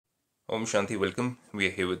Om Shanti, welcome. We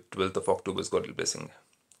are here with 12th of October's Godly Blessing.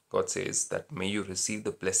 God says that may you receive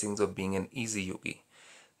the blessings of being an easy yogi.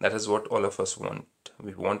 That is what all of us want.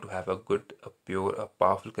 We want to have a good, a pure, a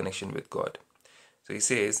powerful connection with God. So he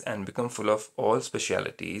says, and become full of all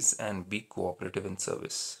specialities and be cooperative in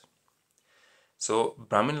service. So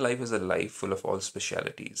Brahmin life is a life full of all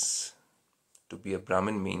specialities. To be a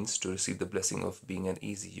Brahmin means to receive the blessing of being an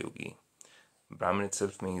easy yogi. Brahman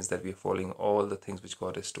itself means that we are following all the things which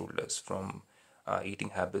God has told us, from our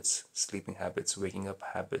eating habits, sleeping habits, waking up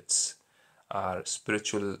habits, our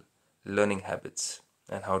spiritual learning habits,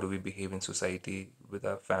 and how do we behave in society, with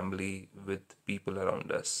our family, with people around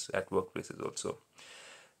us, at workplaces also.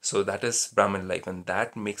 So that is Brahmin life, and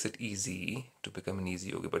that makes it easy to become an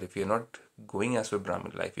easy yogi. But if you're not going as per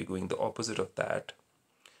Brahmin life, you're going the opposite of that,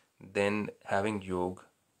 then having yoga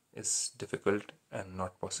is difficult and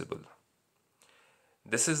not possible.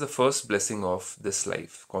 This is the first blessing of this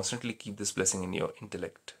life. Constantly keep this blessing in your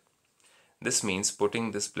intellect. This means putting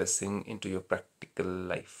this blessing into your practical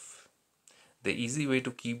life. The easy way to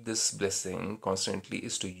keep this blessing constantly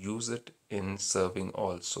is to use it in serving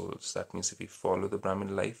all souls. That means if we follow the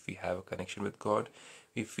Brahmin life, we have a connection with God,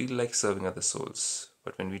 we feel like serving other souls.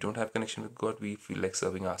 But when we don't have connection with God, we feel like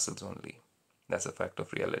serving ourselves only. That's a fact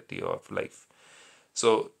of reality of life.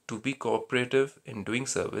 So to be cooperative in doing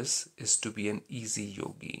service is to be an easy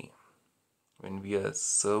yogi. When we are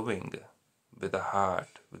serving with a heart,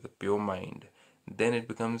 with a pure mind, then it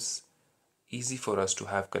becomes easy for us to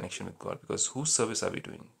have connection with God, because whose service are we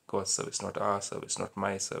doing? God's service, not our service, not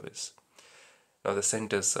my service, not the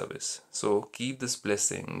center's service. So keep this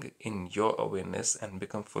blessing in your awareness and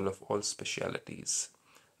become full of all specialities.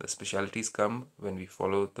 The specialities come when we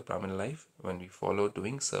follow the Brahmin life, when we follow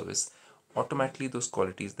doing service. Automatically those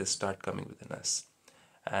qualities, they start coming within us.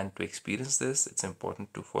 And to experience this, it's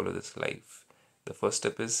important to follow this life. The first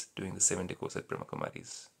step is doing the 7-day course at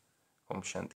brahmakumaris. Om Shanti.